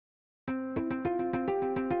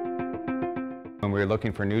When we're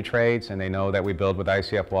looking for new trades and they know that we build with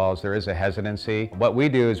ICF walls, there is a hesitancy. What we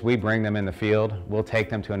do is we bring them in the field, we'll take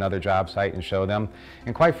them to another job site and show them.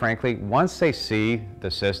 And quite frankly, once they see the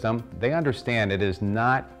system, they understand it is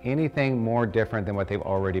not anything more different than what they've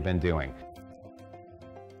already been doing.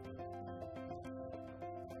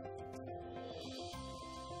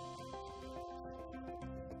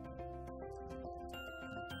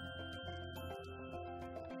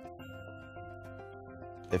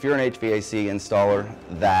 If you're an HVAC installer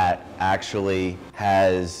that actually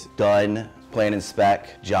has done plan and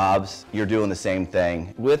spec jobs, you're doing the same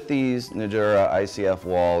thing. With these Nudura ICF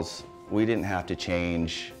walls, we didn't have to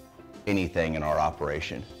change anything in our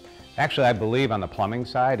operation. Actually, I believe on the plumbing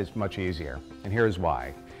side it's much easier, and here's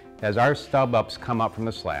why. As our stub ups come up from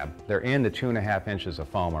the slab, they're in the 2.5 inches of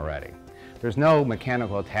foam already. There's no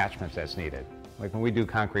mechanical attachments that's needed. Like when we do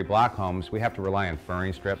concrete block homes, we have to rely on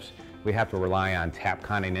furring strips. We have to rely on tap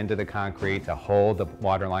conning into the concrete to hold the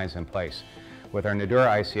water lines in place. With our Nudura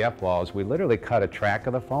ICF walls, we literally cut a track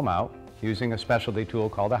of the foam out using a specialty tool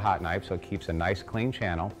called a hot knife, so it keeps a nice clean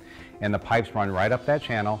channel, and the pipes run right up that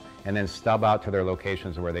channel and then stub out to their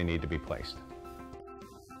locations where they need to be placed.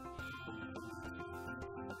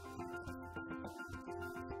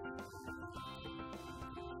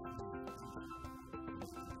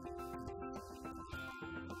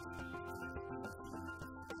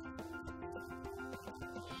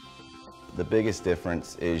 The biggest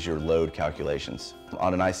difference is your load calculations.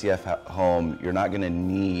 On an ICF home, you're not going to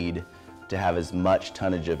need to have as much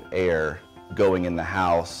tonnage of air going in the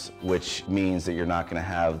house, which means that you're not going to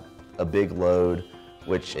have a big load,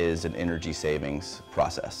 which is an energy savings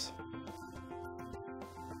process.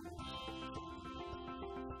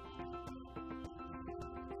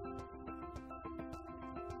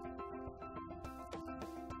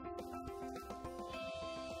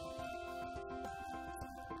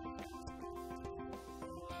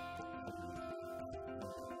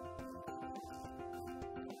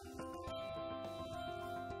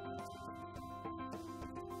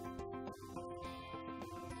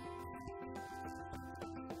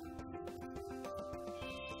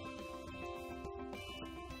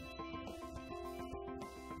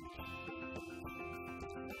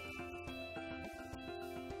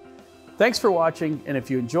 Thanks for watching, and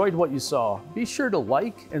if you enjoyed what you saw, be sure to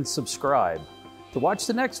like and subscribe. To watch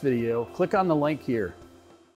the next video, click on the link here.